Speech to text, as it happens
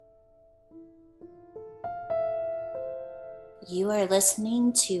You are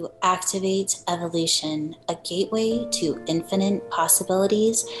listening to Activate Evolution, a gateway to infinite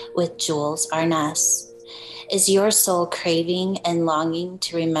possibilities with Jules Arness. Is your soul craving and longing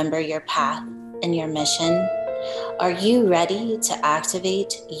to remember your path and your mission? Are you ready to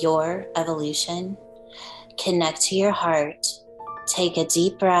activate your evolution? Connect to your heart, take a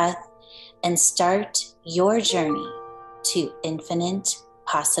deep breath, and start your journey to infinite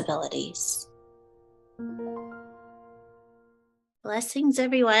possibilities. Blessings,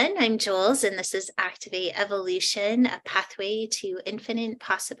 everyone. I'm Jules, and this is Activate Evolution, a pathway to infinite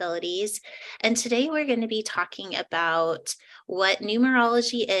possibilities. And today we're going to be talking about what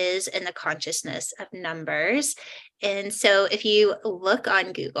numerology is and the consciousness of numbers. And so if you look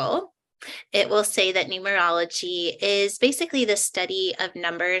on Google, it will say that numerology is basically the study of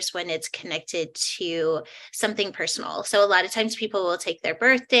numbers when it's connected to something personal. So a lot of times people will take their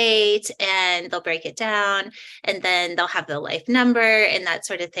birth date and they'll break it down, and then they'll have the life number and that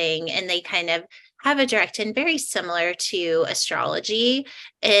sort of thing. And they kind of have a direct and very similar to astrology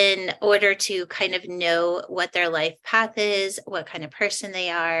in order to kind of know what their life path is, what kind of person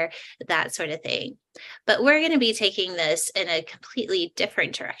they are, that sort of thing. But we're going to be taking this in a completely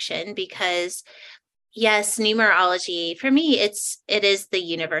different direction because yes, numerology for me it is the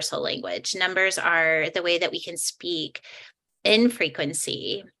universal language. Numbers are the way that we can speak in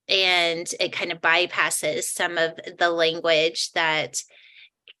frequency, and it kind of bypasses some of the language that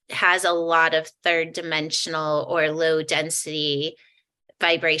has a lot of third dimensional or low density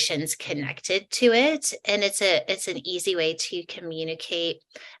vibrations connected to it, and it's an easy way to communicate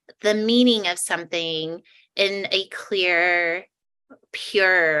the meaning of something in a clear,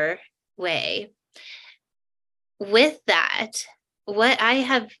 pure way. With that, what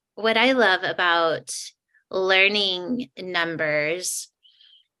I love about learning numbers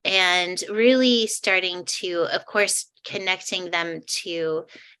and really starting to, of course, connecting them to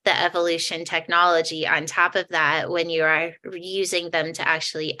the evolution technology on top of that, when you are using them to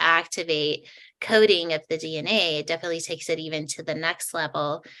actually activate coding of the DNA, it definitely takes it even to the next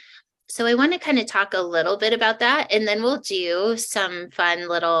level. So I want to kind of talk a little bit about that, and then we'll do some fun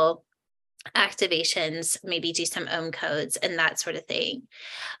little activations, maybe do some ohm codes and that sort of thing.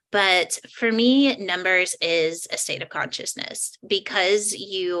 But for me, numbers is a state of consciousness because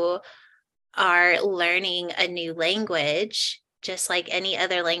you are learning a new language. Just like any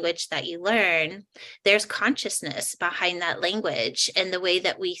other language that you learn, there's consciousness behind that language, and the way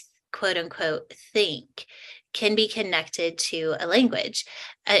that we quote unquote think can be connected to a language.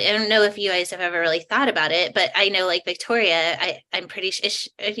 I don't know if you guys have ever really thought about it, but I know like Victoria, I'm pretty sure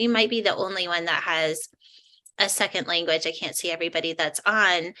you might be the only one that has a second language. I can't see everybody that's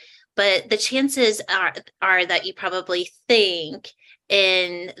on, but the chances are that you probably think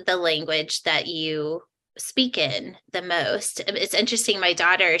in the language that you speak in the most. It's interesting. My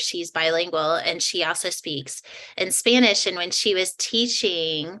daughter, she's bilingual and she also speaks in Spanish. And when she was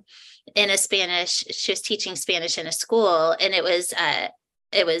teaching she was teaching Spanish in a school, and it was,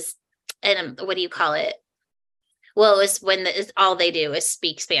 and what do you call it? Well, it was when all they do is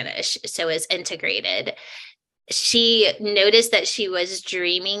speak Spanish. So it's integrated. She noticed that she was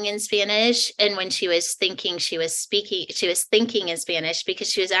dreaming in Spanish. And when she was thinking, she was thinking in Spanish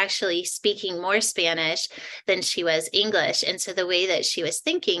because she was actually speaking more Spanish than she was English. And so the way that she was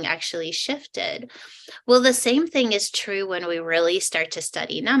thinking actually shifted. Well, the same thing is true when we really start to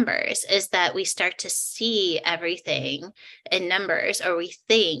study numbers, is that we start to see everything in numbers, or we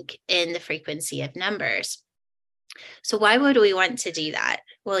think in the frequency of numbers. So why would we want to do that?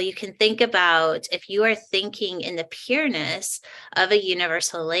 Well, you can think about, if you are thinking in the pureness of a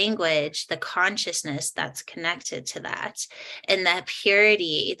universal language, the consciousness that's connected to that, and the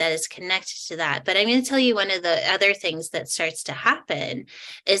purity that is connected to that. But I'm going to tell you, one of the other things that starts to happen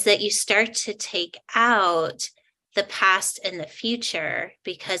is that you start to take out the past and the future,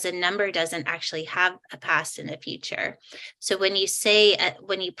 because a number doesn't actually have a past and a future. So when you say,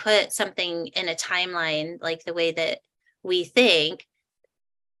 when you put something in a timeline, like the way that we think,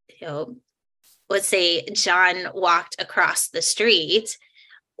 let's say John walked across the street.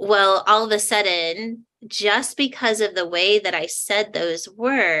 Well, all of a sudden, just because of the way that I said those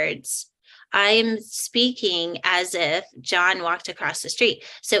words, I'm speaking as if John walked across the street.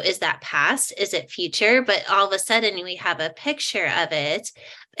 So is that past? Is it future? But all of a sudden we have a picture of it,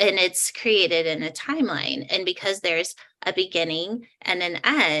 and it's created in a timeline. And because there's a beginning and an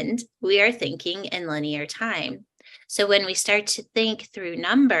end, we are thinking in linear time. So when we start to think through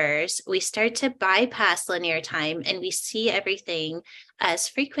numbers, we start to bypass linear time and we see everything as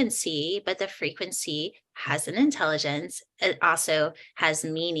frequency, but the frequency has an intelligence. It also has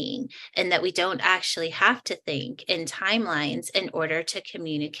meaning, and that we don't actually have to think in timelines in order to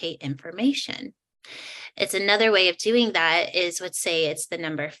communicate information. It's another way of doing that is, let's say it's the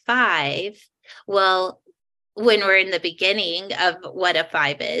number five. Well, when we're in the beginning of what a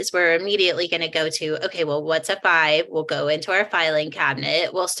five is, we're immediately going to go to, okay, well, what's a five? We'll go into our filing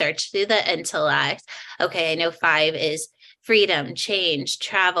cabinet. We'll search through the intellect. Okay, I know five is freedom, change,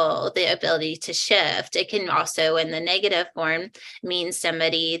 travel, the ability to shift. It can also, in the negative form, mean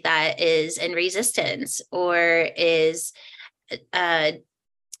somebody that is in resistance or is, I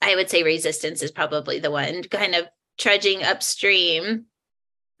would say resistance is probably the one, kind of trudging upstream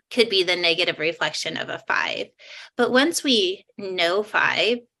could be the negative reflection of a five. But once we know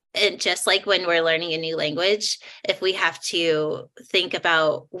five, and just like when we're learning a new language, if we have to think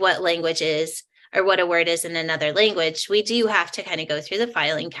about what language is or what a word is in another language, we do have to kind of go through the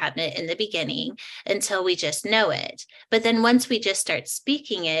filing cabinet in the beginning until we just know it. But then once we just start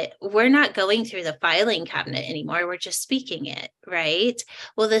speaking it, we're not going through the filing cabinet anymore. We're just speaking it, right?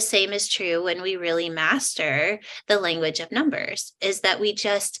 Well, the same is true when we really master the language of numbers, is that we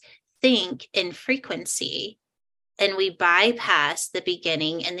just think in frequency and we bypass the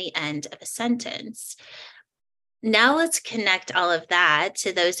beginning and the end of a sentence. Now let's connect all of that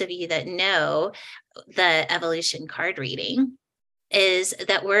to those of you that know the evolution card reading, is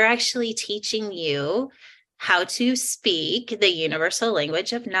that we're actually teaching you how to speak the universal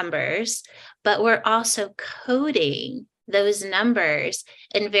language of numbers, but we're also coding those numbers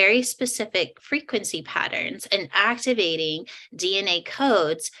in very specific frequency patterns and activating DNA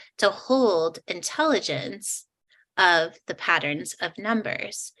codes to hold intelligence of the patterns of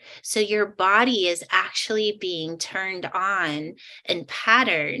numbers. So your body is actually being turned on and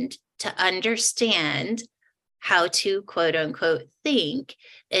patterned to understand how to quote unquote think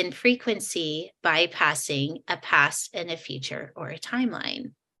in frequency, bypassing a past and a future or a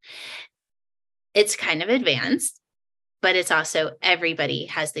timeline. It's kind of advanced, but it's also everybody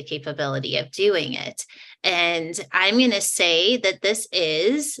has the capability of doing it. And I'm going to say that this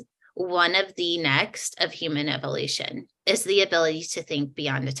is one of the next of human evolution, is the ability to think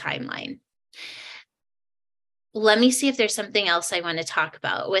beyond a timeline. Let me see if there's something else I want to talk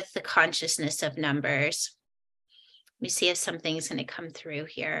about with the consciousness of numbers. Let me see if something's going to come through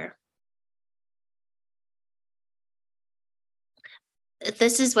here.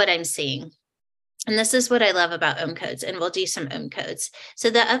 This is what I'm seeing. And this is what I love about ohm codes, and we'll do some ohm codes. So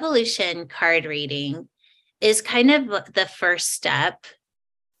the evolution card reading is kind of the first step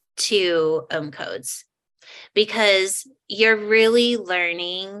to ohm codes, because you're really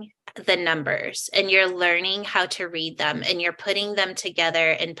learning the numbers and you're learning how to read them and you're putting them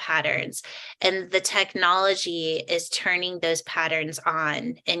together in patterns. And the technology is turning those patterns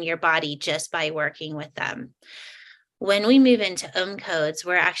on in your body just by working with them. When we move into ohm codes,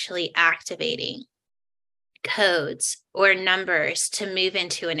 we're actually activating codes or numbers to move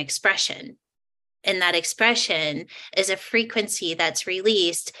into an expression. And that expression is a frequency that's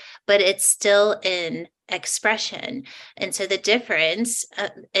released, but it's still in expression. And so the difference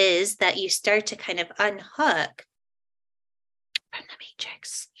is that you start to kind of unhook from the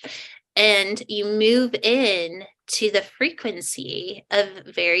matrix and you move in to the frequency of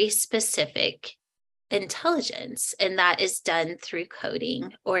very specific intelligence, and that is done through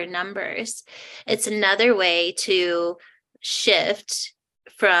coding or numbers. It's another way to shift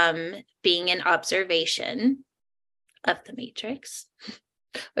from being an observation of the matrix,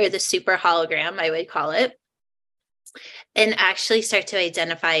 or the super hologram, I would call it, and actually start to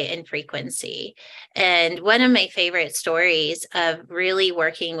identify in frequency. And one of my favorite stories of really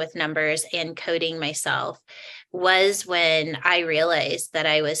working with numbers and coding myself was when I realized that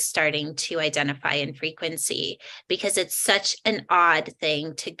I was starting to identify in frequency, because it's such an odd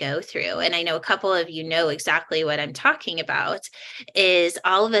thing to go through. And I know a couple of you know exactly what I'm talking about, is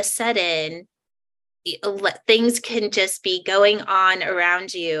all of a sudden things can just be going on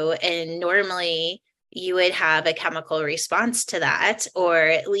around you. And normally you would have a chemical response to that, or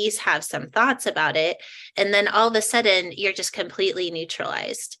at least have some thoughts about it. And then all of a sudden you're just completely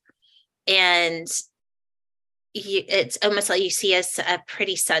neutralized. And it's almost like you see a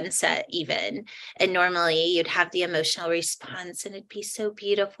pretty sunset even. And normally you'd have the emotional response and it'd be so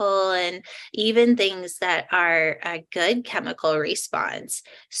beautiful. And even things that are a good chemical response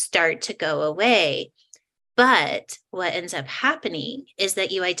start to go away. But what ends up happening is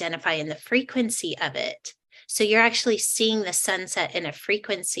that you identify in the frequency of it. So you're actually seeing the sunset in a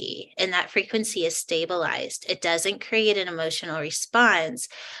frequency, and that frequency is stabilized. It doesn't create an emotional response,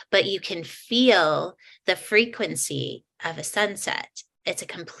 but you can feel the frequency of a sunset. It's a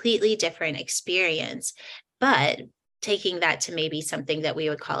completely different experience. But taking that to maybe something that we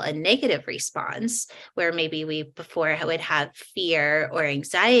would call a negative response, where maybe we before would have fear or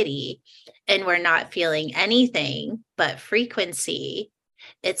anxiety, and we're not feeling anything but frequency,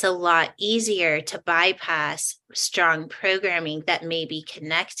 it's a lot easier to bypass strong programming that may be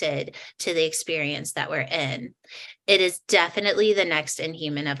connected to the experience that we're in. It is definitely the next in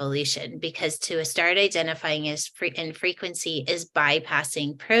human evolution, because to start identifying as in frequency is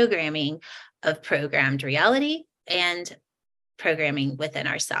bypassing programming of programmed reality and programming within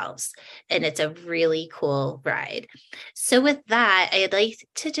ourselves. And it's a really cool ride. So with that, I'd like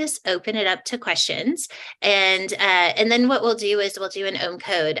to just open it up to questions. And then what we'll do is we'll do an ohm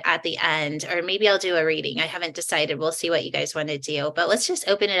code at the end, or maybe I'll do a reading. I haven't decided. We'll see what you guys want to do. But let's just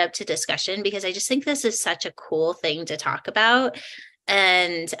open it up to discussion, because I just think this is such a cool thing to talk about.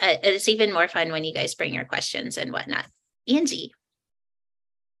 And it's even more fun when you guys bring your questions and whatnot. Angie.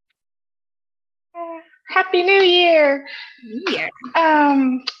 Happy New Year. Yeah.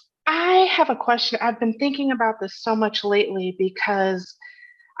 I have a question. I've been thinking about this so much lately because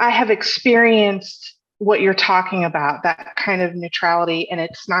I have experienced what you're talking about, that kind of neutrality, and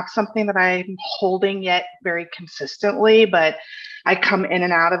it's not something that I'm holding yet very consistently, but I come in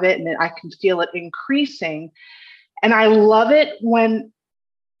and out of it and I can feel it increasing. And I love it when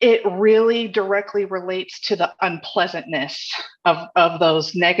it really directly relates to the unpleasantness of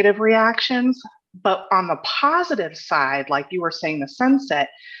those negative reactions. But on the positive side, like you were saying, the sunset,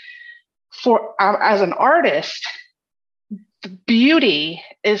 for as an artist, beauty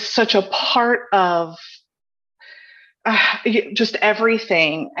is such a part of just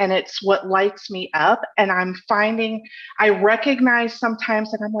everything, and it's what lights me up. And I'm finding I recognize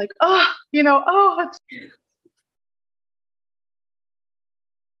sometimes that I'm like, oh, it's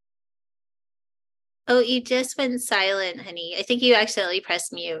Oh, you just went silent, honey. I think you accidentally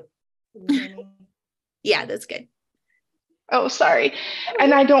pressed mute. Yeah, that's good. oh, sorry.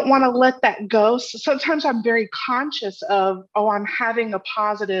 And I don't want to let that go. So sometimes I'm very conscious of, oh, I'm having a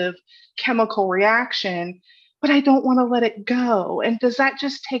positive chemical reaction, but I don't want to let it go. And does that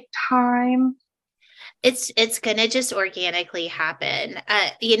just take time? It's gonna just organically happen.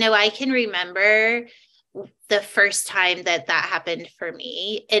 I can remember the first time that happened for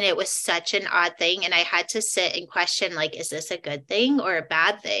me, and it was such an odd thing, and I had to sit and question, like, is this a good thing or a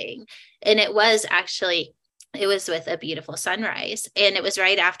bad thing? And it was with a beautiful sunrise, and it was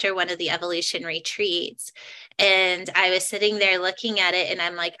right after one of the evolution retreats, and I was sitting there looking at it, and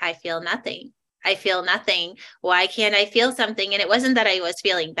I'm like, I feel nothing. I feel nothing. Why can't I feel something? And it wasn't that I was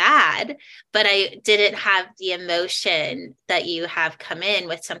feeling bad, but I didn't have the emotion that you have come in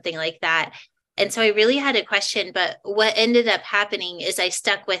with something like that. And so I really had a question, but what ended up happening is I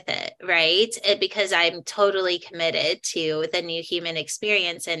stuck with it, right? Because I'm totally committed to the new human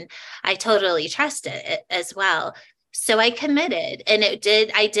experience, and I totally trust it as well. So I committed, and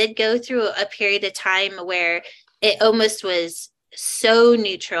I did go through a period of time where it almost was so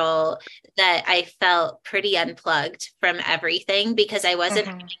neutral that I felt pretty unplugged from everything, because I wasn't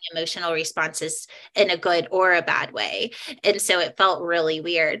Mm-hmm. having emotional responses in a good or a bad way. And so it felt really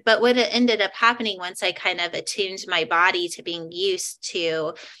weird. But what ended up happening once I kind of attuned my body to being used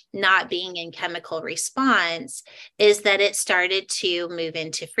to not being in chemical response is that it started to move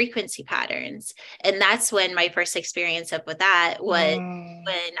into frequency patterns. And that's when my first experience of with that was Mm.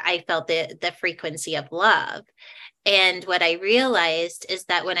 when I felt the frequency of love. And what I realized is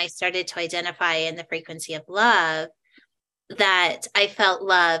that when I started to identify in the frequency of love, that I felt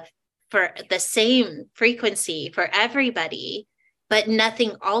love for the same frequency for everybody, but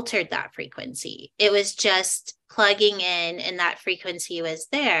nothing altered that frequency. It was just plugging in, and that frequency was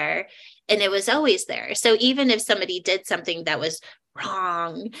there, and it was always there. So even if somebody did something that was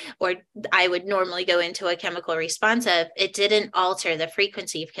wrong, or I would normally go into a chemical response of, it didn't alter the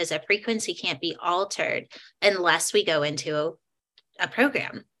frequency, because a frequency can't be altered unless we go into a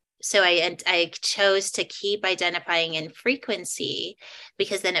program. So I chose to keep identifying in frequency,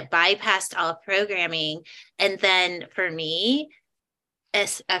 because then it bypassed all programming. And then for me,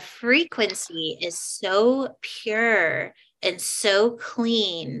 as a frequency is so pure and so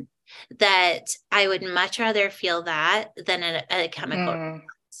clean that I would much rather feel that than a chemical. Mm.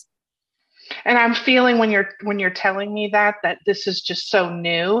 And I'm feeling when you're telling me that this is just so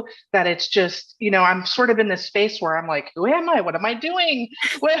new that it's just, I'm sort of in this space where I'm like, who am I? What am I doing?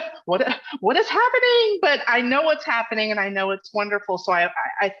 What is happening? But I know what's happening and I know it's wonderful. So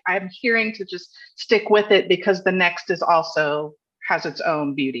I'm hearing to just stick with it because the next is also has its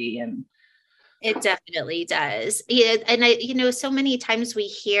own beauty and It definitely does. Yeah, and so many times we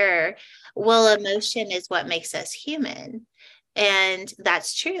hear, well, emotion is what makes us human. And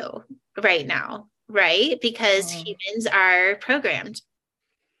that's true right now, right? Because mm, humans are programmed.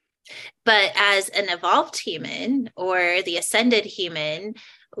 But as an evolved human or the ascended human,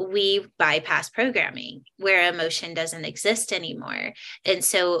 we bypass programming where emotion doesn't exist anymore. And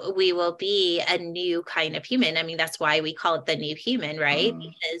so we will be a new kind of human. I mean, that's why we call it the new human, right? mm.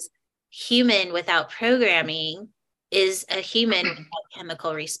 Because human without programming is a human without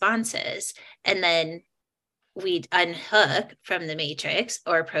chemical responses. And then we unhook from the matrix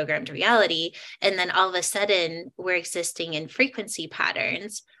or programmed reality. And then all of a sudden, we're existing in frequency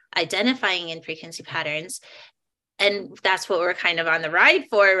patterns, identifying in frequency patterns. And that's what we're kind of on the ride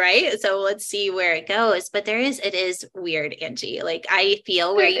for, right? So let's see where it goes. But it is weird, Angie. Like I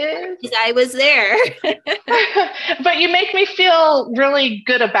feel where It you, is. because I was there. But you make me feel really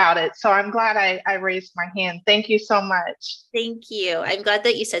good about it. So I'm glad I raised my hand. Thank you so much. Thank you. I'm glad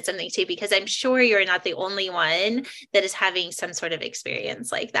that you said something too, because I'm sure you're not the only one that is having some sort of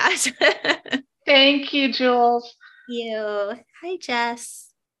experience like that. Thank you, Jules. You. Hi,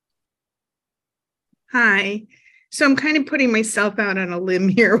 Jess. Hi. So I'm kind of putting myself out on a limb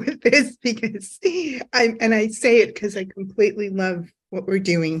here with this because I say it because I completely love what we're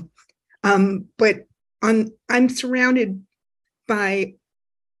doing. But I'm surrounded by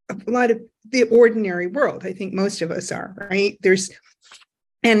a lot of the ordinary world. I think most of us are, right?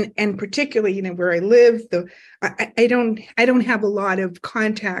 And particularly, where I live, I don't have a lot of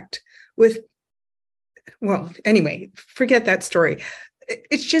contact with, well, anyway, forget that story.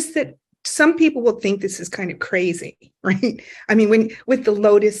 It's just that some people will think this is kind of crazy, right? I mean, when with the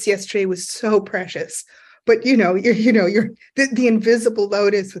lotus yesterday was so precious, but you're the invisible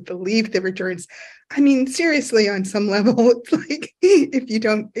lotus with the leaf that returns. I mean, seriously, on some level, it's like if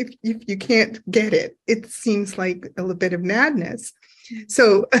you can't get it, it seems like a little bit of madness.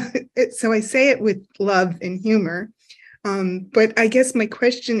 So, so I say it with love and humor. But I guess my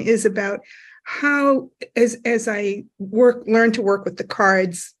question is about how, as I learn to work with the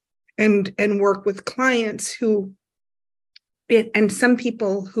cards and work with clients and some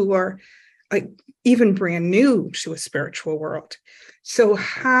people who are like even brand new to a spiritual world. So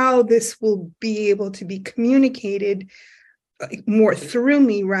how this will be able to be communicated more through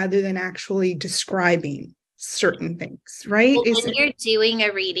me rather than actually describing certain things, right? Well, when you're doing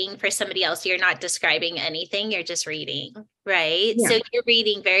a reading for somebody else, you're not describing anything, you're just reading, right? Yeah. So you're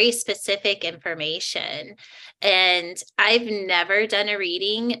reading very specific information. And I've never done a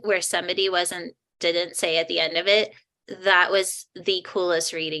reading where somebody didn't say at the end of it, that was the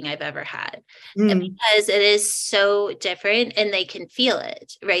coolest reading I've ever had. Because it is so different and they can feel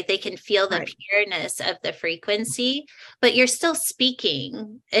it, right? They can feel the Right. pureness of the frequency, but you're still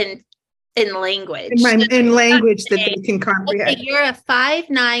speaking in language. In language that Say, they can okay, comprehend. you're a 5,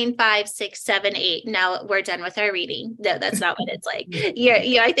 9, 5, 6, 7, 8. Now we're done with our reading. No, that's not what it's like.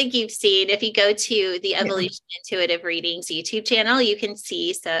 Yeah, I think you've seen, if you go to the Yeah. Evolution Intuitive Readings YouTube channel, you can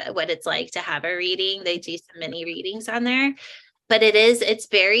see what it's like to have a reading. They do some mini readings on there. But it's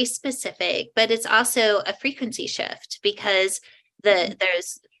very specific, but it's also a frequency shift because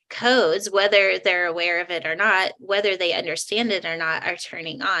there's codes, whether they're aware of it or not, whether they understand it or not, are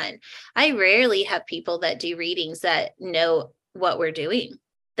turning on. I rarely have people that do readings that know what we're doing.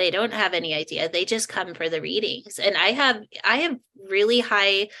 They don't have any idea. They just come for the readings. And I have really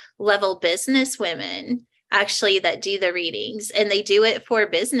high level business women actually that do the readings, and they do it for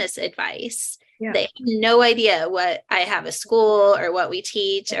business advice. Yeah. They have no idea what I have a school or what we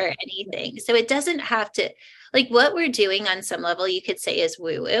teach or anything. So it doesn't have to, like, what we're doing on some level, you could say is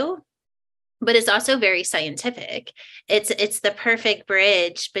woo woo, but it's also very scientific. It's the perfect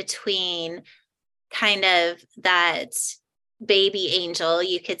bridge between kind of that baby angel,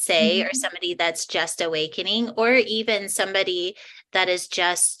 you could say, or somebody that's just awakening, or even somebody that is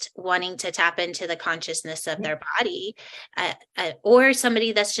just wanting to tap into the consciousness of their body, or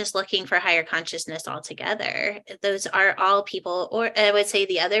somebody that's just looking for higher consciousness altogether. Those are all people, or I would say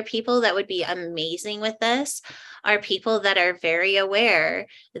the other people that would be amazing with this are people that are very aware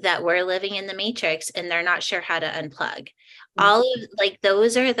that we're living in the matrix and they're not sure how to unplug. All of, like,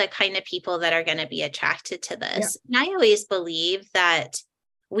 those are the kind of people that are going to be attracted to this. And I always believe that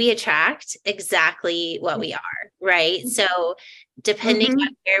we attract exactly what we are, right? So depending Mhm.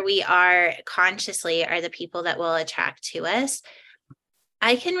 on where we are consciously are the people that will attract to us.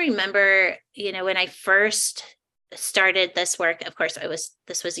 I can remember, when I first started this work, of course,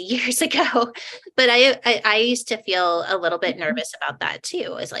 this was years ago, but I used to feel a little bit nervous about that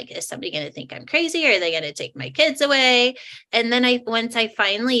too. I was like, is somebody going to think I'm crazy? Are they going to take my kids away? And then once I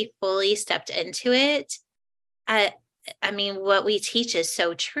finally fully stepped into it, I mean, what we teach is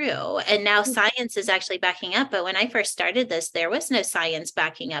so true. And now science is actually backing up. But when I first started this, there was no science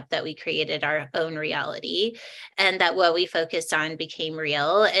backing up that we created our own reality and that what we focused on became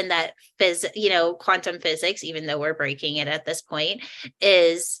real, and that quantum physics, even though we're breaking it at this point,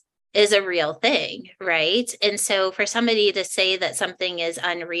 is a real thing, right? And so for somebody to say that something is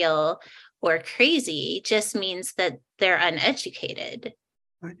unreal or crazy just means that they're uneducated.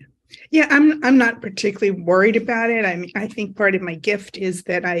 Yeah, I'm not particularly worried about it. I mean, I think part of my gift is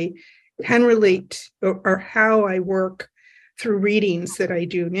that I can relate, or how I work through readings that I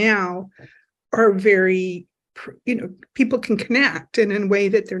do now are very, people can connect in a way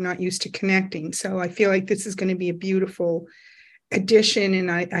that they're not used to connecting. So I feel like this is going to be a beautiful addition, and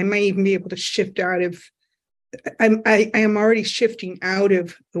I might even be able to shift out of. I am already shifting out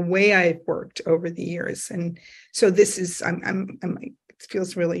of the way I've worked over the years, and so this is it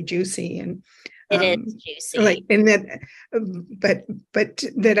feels really juicy, and It is like, juicy. and that, but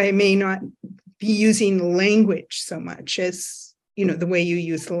that I may not be using language so much as the way you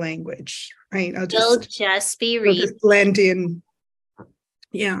use the language, right? You'll just be I'll reading. just blend in.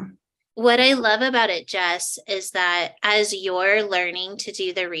 Yeah. What I love about it, Jess, is that as you're learning to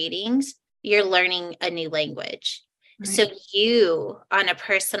do the readings, you're learning a new language. So Right. you, on a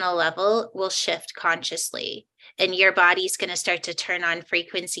personal level, will shift consciously, and your body's going to start to turn on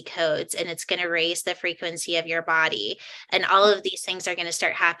frequency codes, and it's going to raise the frequency of your body. And all of these things are going to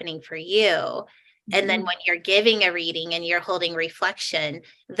start happening for you. And then when you're giving a reading and you're holding reflection,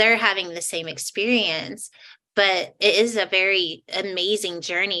 they're having the same experience. But it is a very amazing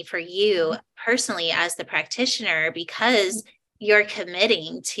journey for you personally as the practitioner, because you're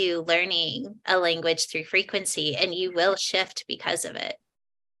committing to learning a language through frequency, and you will shift because of it.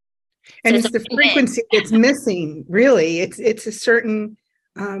 So And it's a it's the win-win. frequency that's missing, really. It's a certain,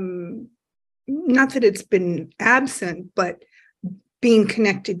 not that it's been absent, but being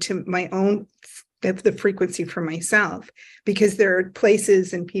connected to my own, the frequency for myself, because there are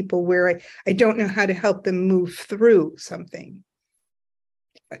places and people where I don't know how to help them move through something,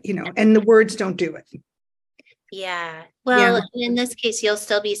 and the words don't do it. Yeah. Yeah. Well, in this case, you'll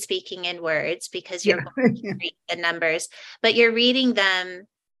still be speaking in words because you're Yeah. going to read the numbers, but you're reading them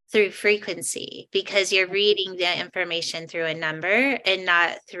through frequency, because you're reading the information through a number and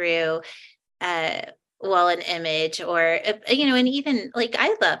not through uh an image, or and even like,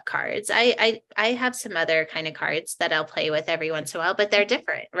 I love cards. I have some other kind of cards that I'll play with every once in a while, but they're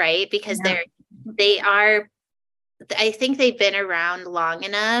different, right? Because Yeah. they are, I think they've been around long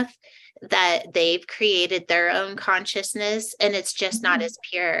enough that they've created their own consciousness, and it's just not as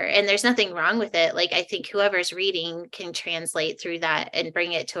pure. And there's nothing wrong with it. Like, I think whoever's reading can translate through that and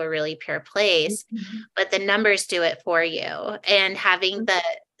bring it to a really pure place, but the numbers do it for you. And having the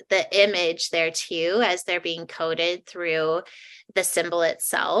image there too, as they're being coded through the symbol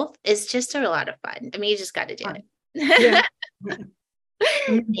itself, is just a lot of fun. I mean, you just got to do Yeah. it.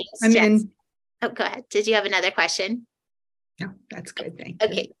 Thanks, I'm Jess. in. Oh, go ahead. Did you have another question? No, that's good. Thank you.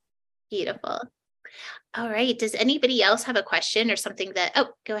 Okay, beautiful. All right. Does anybody else have a question or something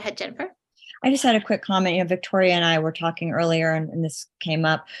go ahead, Jennifer. I just had a quick comment. Victoria and I were talking earlier, and this came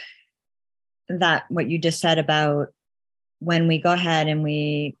up, that what you just said about when we go ahead and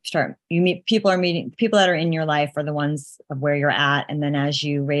we start, people that are in your life are the ones of where you're at. And then as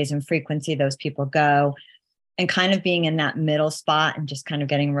you raise in frequency, those people go, and kind of being in that middle spot and just kind of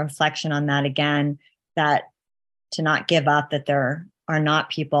getting reflection on that again, that to not give up, that there are not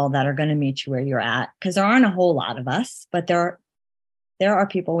people that are going to meet you where you're at, because there aren't a whole lot of us, but there are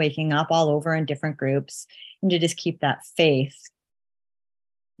people waking up all over in different groups, and to just keep that faith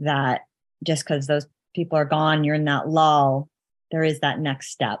that just because those people are gone, you're in that lull, there is that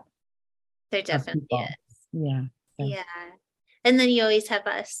next step. There definitely is. Yeah. Yeah. And then you always have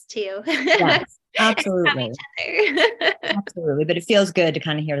us too. Yes, absolutely. Absolutely. Absolutely. But it feels good to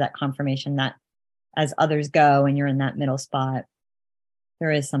kind of hear that confirmation that as others go and you're in that middle spot,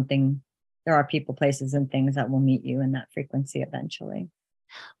 there are people, places, and things that will meet you in that frequency eventually.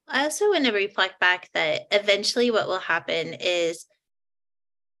 I also want to reflect back that eventually what will happen is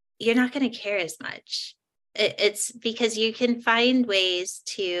you're not going to care as much. It's because you can find ways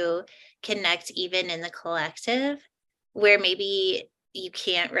to connect even in the collective, where maybe you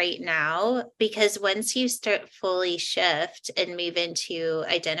can't right now, because once you start fully shift and move into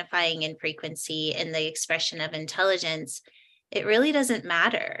identifying in frequency and the expression of intelligence, it really doesn't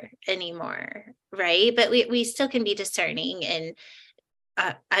matter anymore, right? But we still can be discerning. And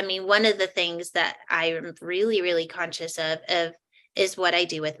I mean, one of the things that I am really, really conscious of is what I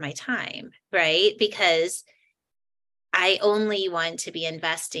do with my time, right? Because I only want to be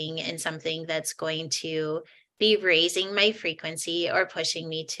investing in something that's going to be raising my frequency or pushing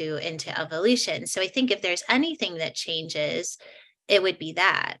me into evolution. So I think if there's anything that changes, it would be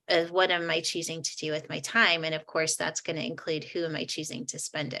that of what am I choosing to do with my time? And of course, that's going to include who am I choosing to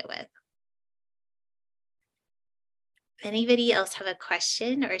spend it with. Anybody else have a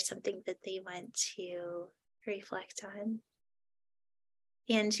question or something that they want to reflect on?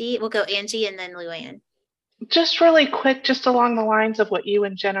 Angie, we'll go Angie and then Luann. Just really quick, just along the lines of what you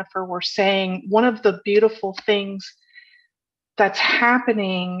and Jennifer were saying, one of the beautiful things that's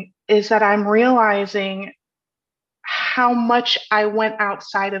happening is that I'm realizing how much I went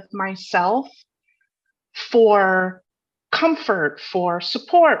outside of myself for comfort, for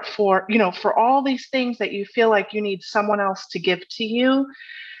support, for, for all these things that you feel like you need someone else to give to you.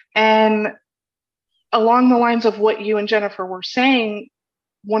 And along the lines of what you and Jennifer were saying,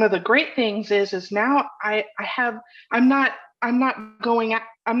 one of the great things is now I'm not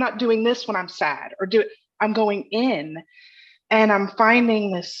doing this when I'm sad I'm going in and I'm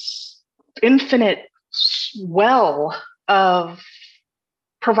finding this infinite well of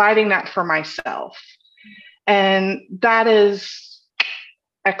providing that for myself. And that is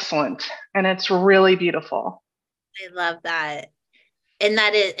excellent. And it's really beautiful. I love that. And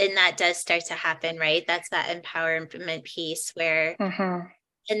that does start to happen, right? That's that empowerment piece where,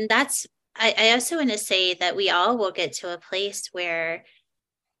 and that's, I also want to say that we all will get to a place where,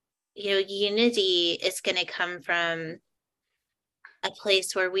 unity is going to come from a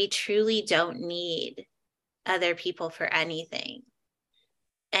place where we truly don't need other people for anything.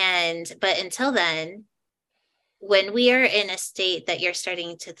 But until then, when we are in a state that you're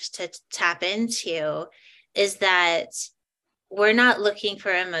starting to tap into, is that we're not looking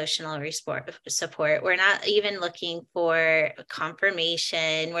for emotional support. We're not even looking for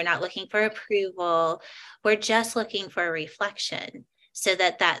confirmation. We're not looking for approval. We're just looking for a reflection so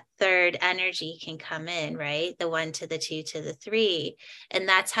that third energy can come in, right? The 1 to the 2 to the 3. And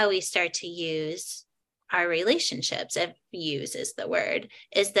that's how we start to use our relationships, if use is the word,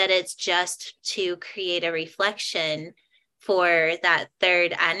 is that it's just to create a reflection for that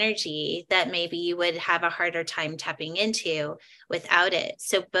third energy that maybe you would have a harder time tapping into without it.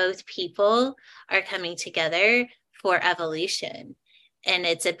 So both people are coming together for evolution. And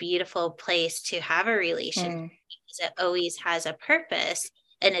it's a beautiful place to have a relationship because it always has a purpose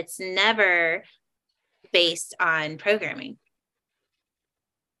and it's never based on programming.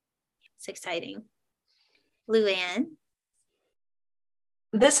 It's exciting. Luann?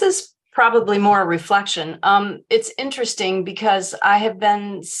 This is probably more a reflection. It's interesting because I have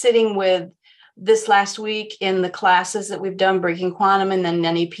been sitting with this last week in the classes that we've done, Breaking Quantum and then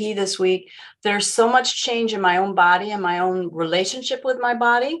NEP this week. There's so much change in my own body and my own relationship with my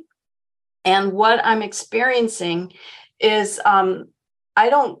body. And what I'm experiencing is I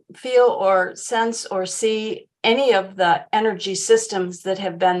don't feel or sense or see any of the energy systems that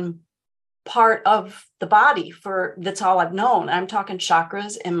have been part of the body that's all I've known. I'm talking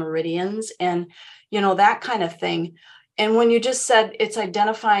chakras and meridians and, that kind of thing. And when you just said it's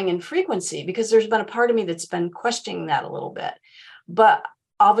identifying in frequency, because there's been a part of me that's been questioning that a little bit, but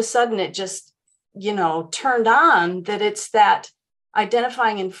all of a sudden it just, turned on that it's that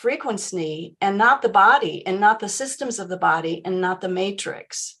identifying in frequency and not the body and not the systems of the body and not the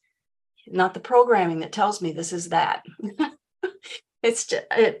matrix, not the programming that tells me this is that. It's just,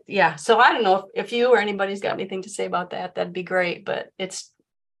 yeah. So I don't know if you or anybody's got anything to say about that, that'd be great. But it's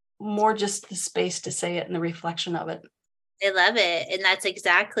more just the space to say it and the reflection of it. I love it. And that's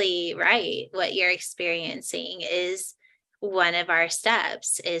exactly right. What you're experiencing is one of our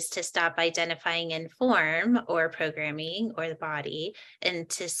steps is to stop identifying in form or programming or the body and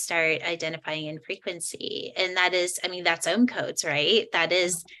to start identifying in frequency. And that is, that's ohm codes, right? That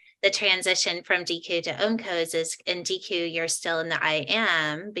is the transition from DQ to ohm codes is in DQ, you're still in the I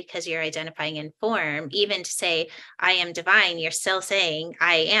am because you're identifying in form. Even to say I am divine, you're still saying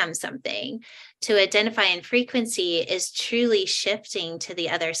I am something. To identify in frequency is truly shifting to the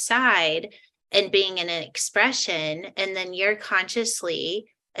other side and being in an expression. And then you're consciously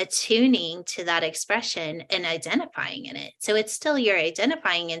attuning to that expression and identifying in it. So it's still you're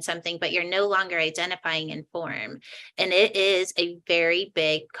identifying in something, but you're no longer identifying in form. And it is a very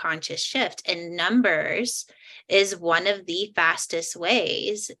big conscious shift. And numbers is one of the fastest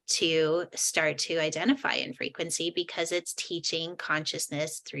ways to start to identify in frequency, because it's teaching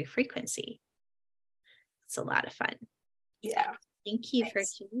consciousness through frequency. It's a lot of fun. Yeah. Thank you for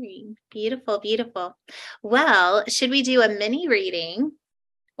sharing. Beautiful, beautiful. Well, should we do a mini reading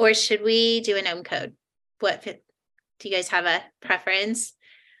or should we do an ohm code? Do you guys have a preference?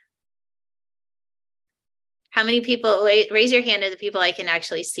 How many people, raise your hand of the people I can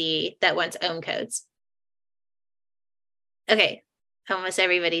actually see that wants ohm codes? Okay, almost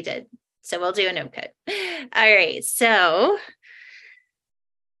everybody did. So we'll do an ohm code. All right, so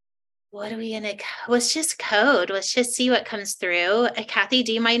what are we gonna, let's just code. Let's just see what comes through. Kathy,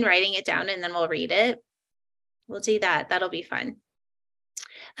 do you mind writing it down and then we'll read it? We'll do that. That'll be fun.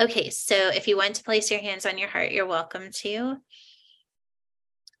 Okay, so if you want to place your hands on your heart, you're welcome to.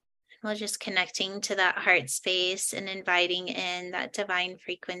 We're just connecting to that heart space and inviting in that divine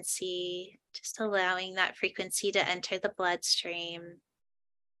frequency, just allowing that frequency to enter the bloodstream.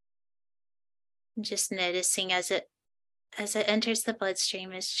 And just noticing as it enters the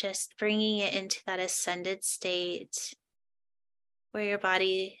bloodstream, is just bringing it into that ascended state where your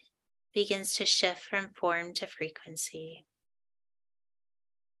body begins to shift from form to frequency.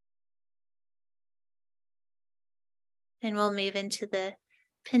 And we'll move into the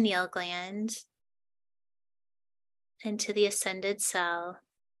pineal gland, into the ascended cell,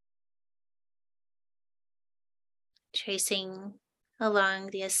 tracing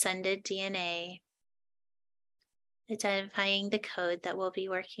along the ascended DNA, identifying the code that we'll be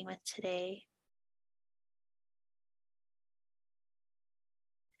working with today.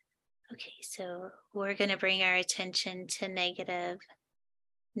 Okay, so we're going to bring our attention to negative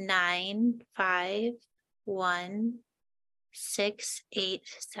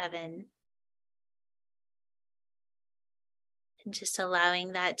 951,687. And just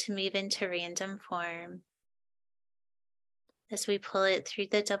allowing that to move into random form as we pull it through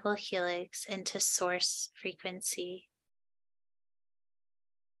the double helix into source frequency.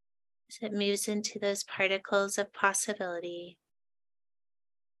 As it moves into those particles of possibility,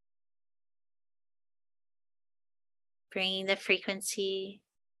 bringing the frequency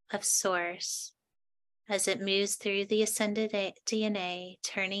of source as it moves through the ascended DNA,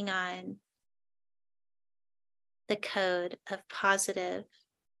 turning on the code of positive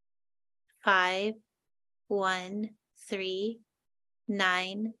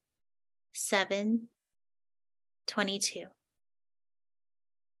 5139722.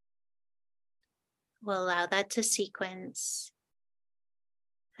 We'll allow that to sequence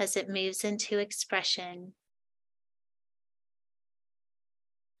as it moves into expression,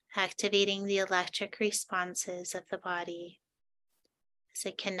 activating the electric responses of the body as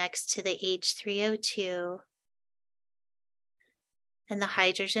it connects to the H3O2 and the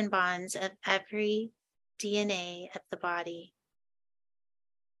hydrogen bonds of every DNA of the body,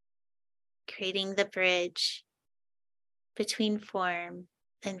 creating the bridge between form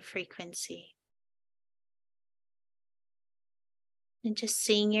and frequency. And just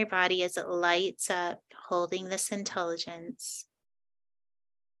seeing your body as it lights up, holding this intelligence,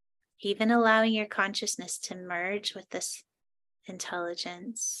 even allowing your consciousness to merge with this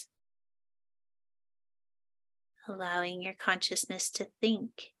intelligence, allowing your consciousness to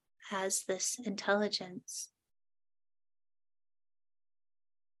think as this intelligence.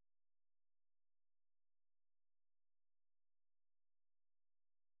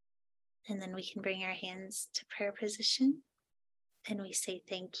 And then we can bring our hands to prayer position and we say,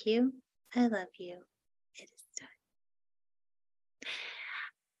 thank you, I love you, it is done.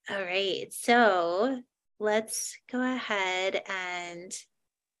 All right, so let's go ahead and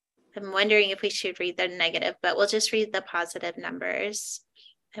I'm wondering if we should read the negative, but we'll just read the positive numbers.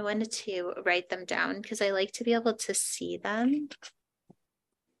 I wanted to write them down because I like to be able to see them.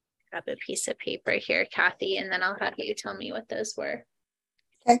 Grab a piece of paper here, Kathy, and then I'll have you tell me what those were.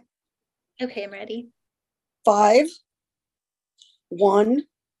 Okay. Okay, I'm ready. 5, 1,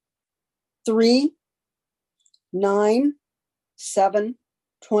 3, 9, 7,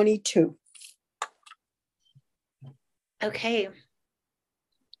 22. Okay.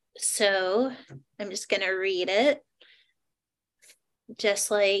 So I'm just going to read it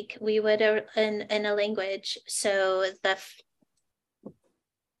just like we would in a language. So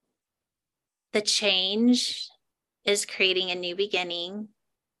the change is creating a new beginning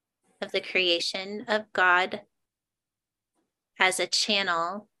of the creation of God as a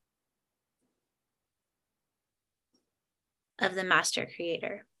channel of the master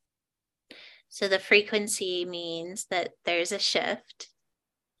creator. So the frequency means that there's a shift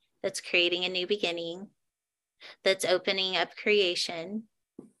that's creating a new beginning, that's opening up creation.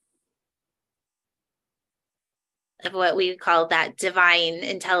 of what we call that divine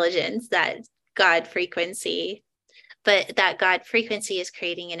intelligence, that God frequency. But that God frequency is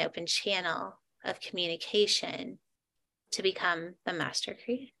creating an open channel of communication to become the master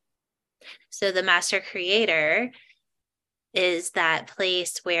creator. So the master creator is that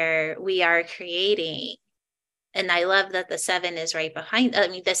place where we are creating. And I love that the 7 is right behind. I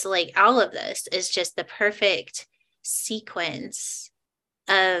mean, this, like, all of this is just the perfect sequence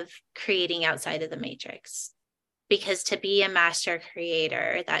of creating outside of the matrix. Because to be a master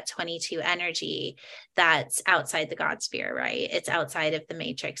creator, that 22 energy, that's outside the God sphere, right? It's outside of the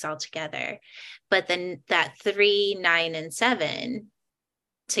matrix altogether. But then that 3, 9, and 7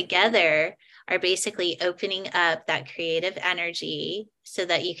 together are basically opening up that creative energy so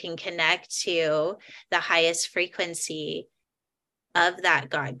that you can connect to the highest frequency of that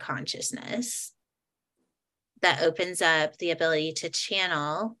God consciousness that opens up the ability to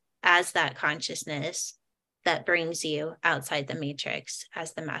channel as that consciousness that brings you outside the matrix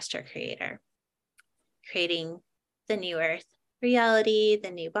as the master creator, creating the new earth reality,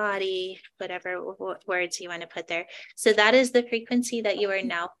 the new body, whatever words you want to put there. So that is the frequency that you are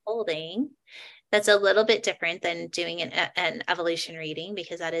now holding. That's a little bit different than doing an evolution reading,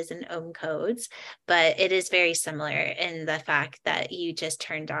 because that is in ohm codes, but it is very similar in the fact that you just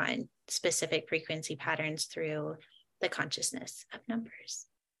turned on specific frequency patterns through the consciousness of numbers.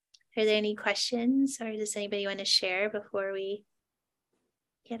 Are there any questions, or does anybody want to share before we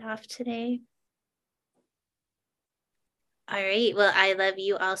get off today? All right. Well, I love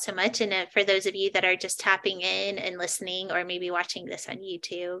you all so much. And for those of you that are just tapping in and listening, or maybe watching this on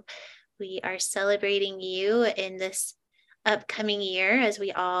YouTube, we are celebrating you in this upcoming year as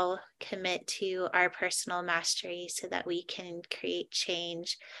we all commit to our personal mastery so that we can create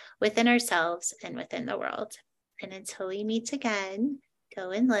change within ourselves and within the world. And until we meet again, go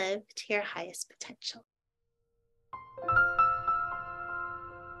and live to your highest potential.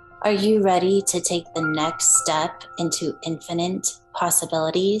 Are you ready to take the next step into infinite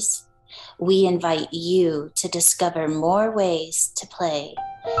possibilities? We invite you to discover more ways to play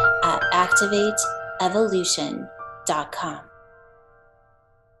at activateevolution.com.